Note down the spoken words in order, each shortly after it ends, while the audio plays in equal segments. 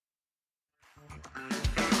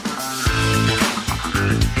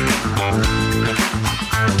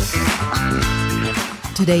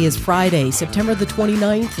Today is Friday, September the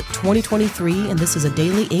 29th, 2023, and this is a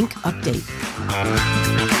Daily.Ink update.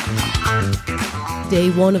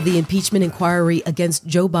 Day one of the impeachment inquiry against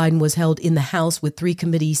Joe Biden was held in the House with 3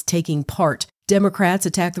 committees taking part. Democrats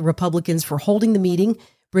attacked the Republicans for holding the meeting,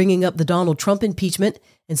 bringing up the Donald Trump impeachment,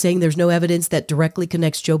 and saying there's no evidence that directly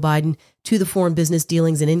connects Joe Biden to the foreign business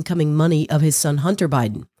dealings and incoming money of his son Hunter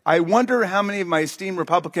Biden. I wonder how many of my esteemed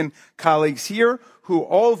Republican colleagues here who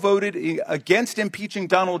all voted against impeaching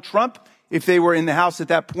Donald Trump, if they were in the House at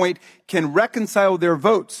that point, can reconcile their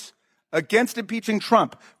votes against impeaching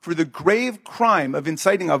Trump for the grave crime of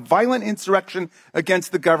inciting a violent insurrection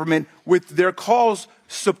against the government with their calls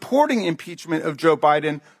supporting impeachment of Joe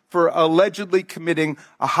Biden for allegedly committing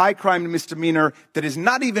a high crime and misdemeanor that has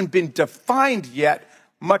not even been defined yet,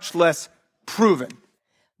 much less proven.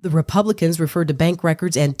 The Republicans referred to bank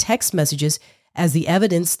records and text messages as the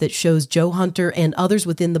evidence that shows Joe Hunter and others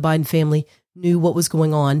within the Biden family knew what was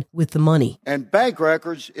going on with the money. And bank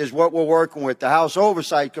records is what we're working with. The House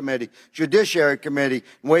Oversight Committee, Judiciary Committee,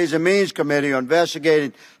 Ways and Means Committee are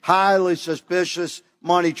investigating highly suspicious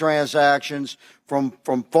money transactions from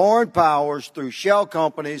foreign powers through shell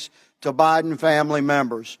companies to Biden family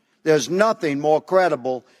members. There's nothing more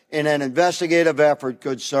credible in an investigative effort,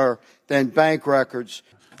 good sir, than bank records.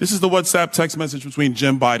 This is the WhatsApp text message between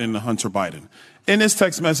Jim Biden and Hunter Biden. In this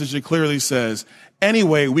text message, it clearly says,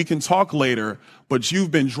 anyway, we can talk later, but you've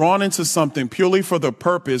been drawn into something purely for the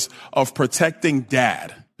purpose of protecting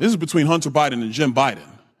Dad. This is between Hunter Biden and Jim Biden.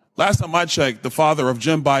 Last time I checked, the father of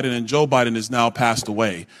Jim Biden and Joe Biden is now passed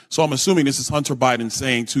away. So I'm assuming this is Hunter Biden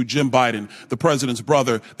saying to Jim Biden, the president's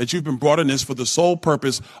brother, that you've been brought in this for the sole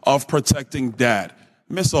purpose of protecting Dad.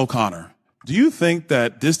 Miss O'Connor, do you think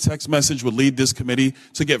that this text message would lead this committee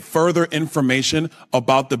to get further information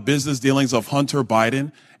about the business dealings of Hunter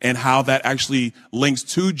Biden and how that actually links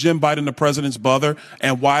to Jim Biden, the president's brother,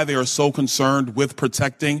 and why they are so concerned with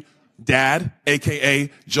protecting Dad, a.k.a.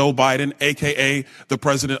 Joe Biden, a.k.a. the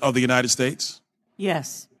president of the United States?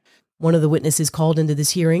 Yes. One of the witnesses called into this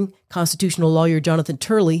hearing, constitutional lawyer Jonathan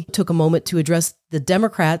Turley, took a moment to address the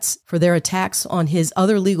Democrats for their attacks on his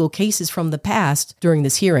other legal cases from the past during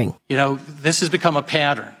this hearing. You know, this has become a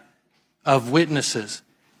pattern of witnesses,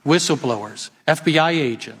 whistleblowers, FBI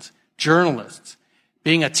agents, journalists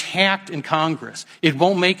being attacked in Congress. It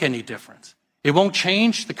won't make any difference. It won't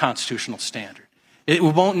change the constitutional standard. It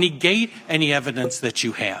won't negate any evidence that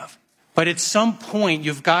you have. But at some point,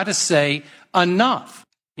 you've got to say enough.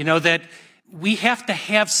 You know, that we have to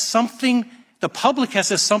have something, the public has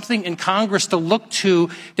to have something in Congress to look to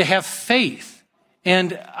have faith.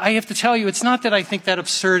 And I have to tell you, it's not that I think that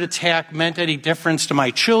absurd attack meant any difference to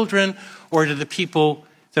my children or to the people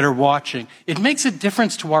that are watching. It makes a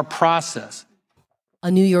difference to our process. A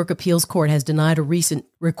New York appeals court has denied a recent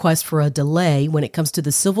request for a delay when it comes to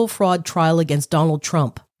the civil fraud trial against Donald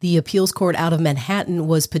Trump. The appeals court out of Manhattan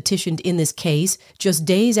was petitioned in this case just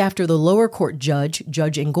days after the lower court judge,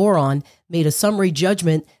 Judge Engoron, made a summary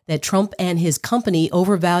judgment that Trump and his company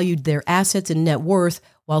overvalued their assets and net worth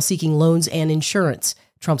while seeking loans and insurance.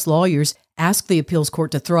 Trump's lawyers asked the appeals court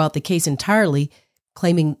to throw out the case entirely,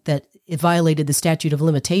 claiming that it violated the statute of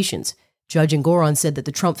limitations. Judge Engoron said that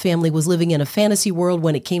the Trump family was living in a fantasy world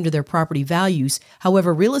when it came to their property values.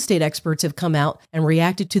 However, real estate experts have come out and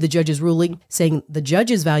reacted to the judge's ruling, saying the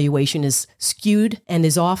judge's valuation is skewed and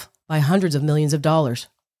is off by hundreds of millions of dollars.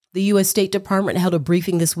 The U.S. State Department held a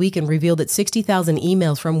briefing this week and revealed that 60,000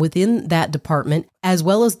 emails from within that department, as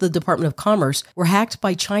well as the Department of Commerce, were hacked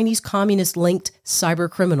by Chinese communist-linked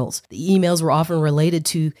cyber criminals. The emails were often related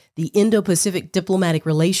to the Indo-Pacific diplomatic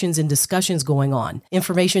relations and discussions going on.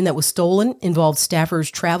 Information that was stolen involved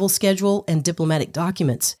staffers' travel schedule and diplomatic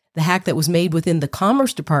documents. The hack that was made within the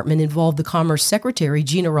Commerce Department involved the Commerce Secretary,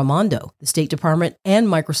 Gina Raimondo. The State Department and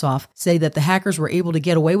Microsoft say that the hackers were able to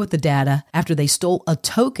get away with the data after they stole a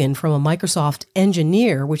token from a Microsoft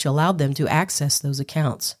engineer, which allowed them to access those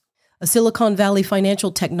accounts. A Silicon Valley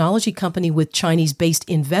financial technology company with Chinese-based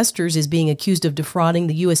investors is being accused of defrauding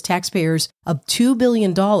the U.S. taxpayers of $2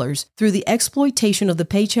 billion through the exploitation of the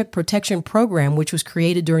Paycheck Protection Program, which was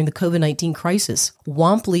created during the COVID-19 crisis.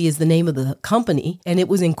 Womply is the name of the company, and it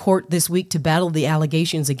was in court this week to battle the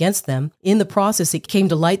allegations against them. In the process, it came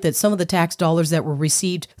to light that some of the tax dollars that were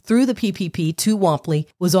received through the PPP to Womply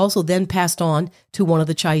was also then passed on to one of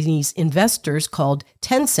the Chinese investors called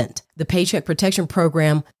Tencent. The Paycheck Protection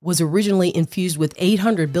Program was originally infused with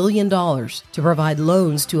 $800 billion to provide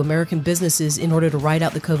loans to American businesses in order to ride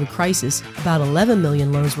out the COVID crisis. About 11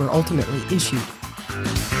 million loans were ultimately issued.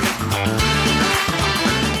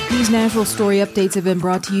 The These national story updates have been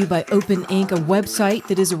brought to you by Daily.Ink, a website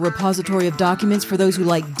that is a repository of documents for those who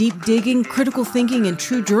like deep digging, critical thinking, and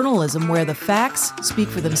true journalism where the facts speak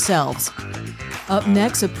for themselves. Up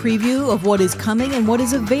next, a preview of what is coming and what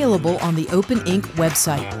is available on the Daily.Ink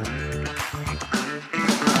website.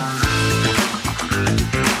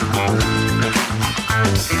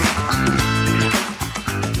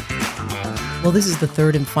 Well, this is the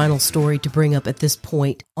third and final story to bring up at this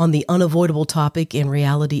point on the unavoidable topic and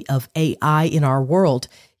reality of AI in our world.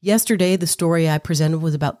 Yesterday, the story I presented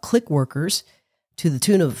was about click workers to the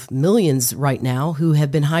tune of millions right now who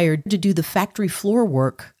have been hired to do the factory floor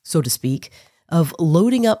work, so to speak, of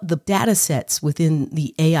loading up the data sets within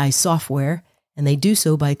the AI software. And they do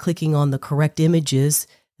so by clicking on the correct images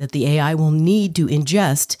that the AI will need to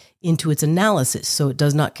ingest into its analysis so it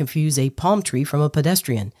does not confuse a palm tree from a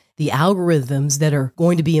pedestrian. The algorithms that are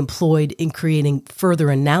going to be employed in creating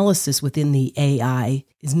further analysis within the AI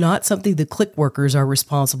is not something the click workers are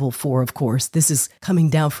responsible for, of course. This is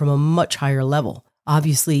coming down from a much higher level.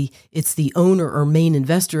 Obviously, it's the owner or main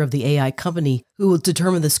investor of the AI company who will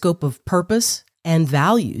determine the scope of purpose and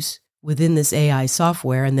values within this AI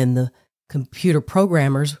software, and then the computer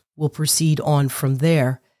programmers will proceed on from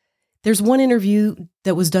there. There's one interview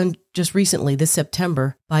that was done just recently, this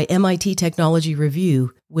September, by MIT Technology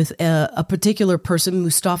Review with a particular person,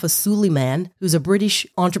 Mustafa Suleyman, who's a British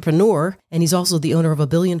entrepreneur, and he's also the owner of a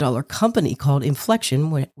billion-dollar company called Inflection,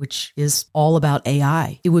 which is all about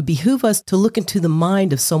AI. It would behoove us to look into the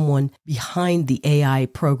mind of someone behind the AI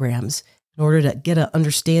programs in order to get an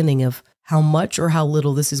understanding of how much or how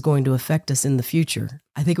little this is going to affect us in the future.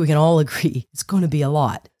 I think we can all agree it's going to be a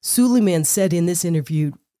lot. Suleyman said in this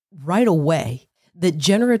interview right away that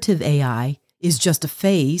generative AI is just a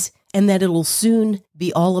phase and that it'll soon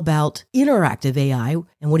be all about interactive AI.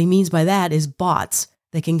 And what he means by that is bots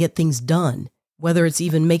that can get things done, whether it's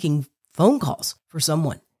even making phone calls for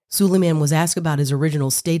someone. Suleyman was asked about his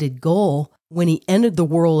original stated goal when he entered the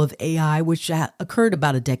world of AI, which occurred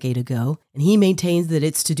about a decade ago. And he maintains that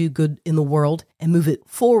it's to do good in the world and move it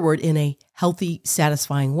forward in a healthy,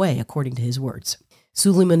 satisfying way, according to his words.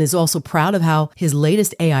 Suleyman is also proud of how his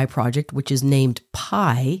latest AI project, which is named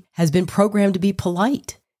Pi, has been programmed to be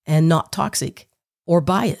polite and not toxic or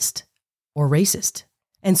biased or racist.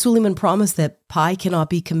 And Suleyman promised that Pi cannot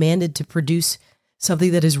be commanded to produce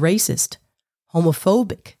something that is racist,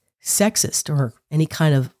 homophobic, sexist, or any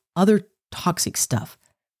kind of other toxic stuff.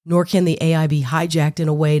 Nor can the AI be hijacked in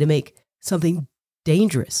a way to make something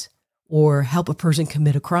dangerous or help a person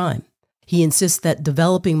commit a crime. He insists that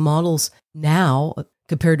developing models now,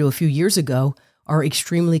 compared to a few years ago, are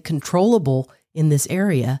extremely controllable in this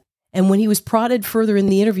area. And when he was prodded further in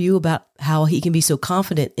the interview about how he can be so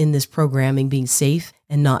confident in this programming being safe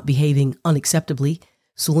and not behaving unacceptably,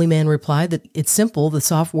 Suleyman replied that it's simple. The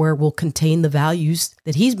software will contain the values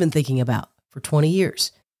that he's been thinking about for 20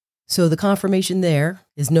 years. So the confirmation there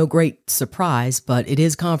is no great surprise, but it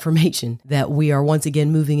is confirmation that we are once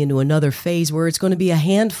again moving into another phase where it's going to be a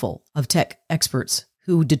handful of tech experts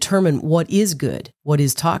who determine what is good, what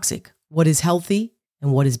is toxic, what is healthy,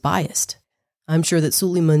 and what is biased. I'm sure that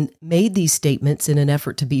Suleyman made these statements in an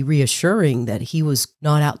effort to be reassuring that he was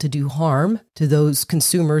not out to do harm to those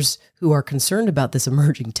consumers who are concerned about this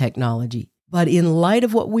emerging technology. But in light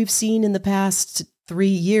of what we've seen in the past 3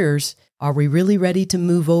 years, are we really ready to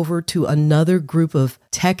move over to another group of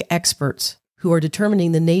tech experts who are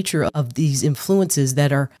determining the nature of these influences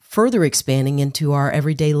that are further expanding into our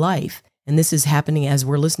everyday life? And this is happening as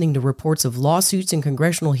we're listening to reports of lawsuits and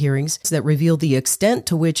congressional hearings that reveal the extent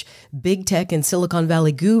to which big tech and Silicon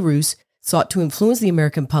Valley gurus sought to influence the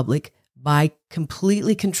American public by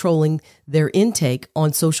completely controlling their intake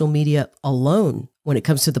on social media alone when it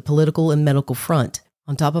comes to the political and medical front.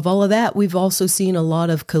 On top of all of that, we've also seen a lot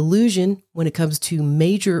of collusion when it comes to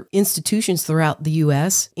major institutions throughout the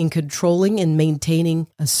U.S. in controlling and maintaining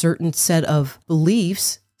a certain set of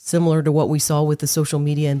beliefs, similar to what we saw with the social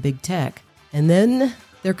media and big tech. And then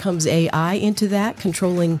there comes AI into that,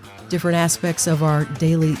 controlling different aspects of our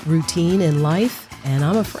daily routine and life. And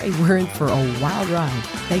I'm afraid we're in for a wild ride.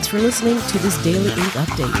 Thanks for listening to this Daily.Ink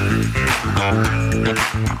update.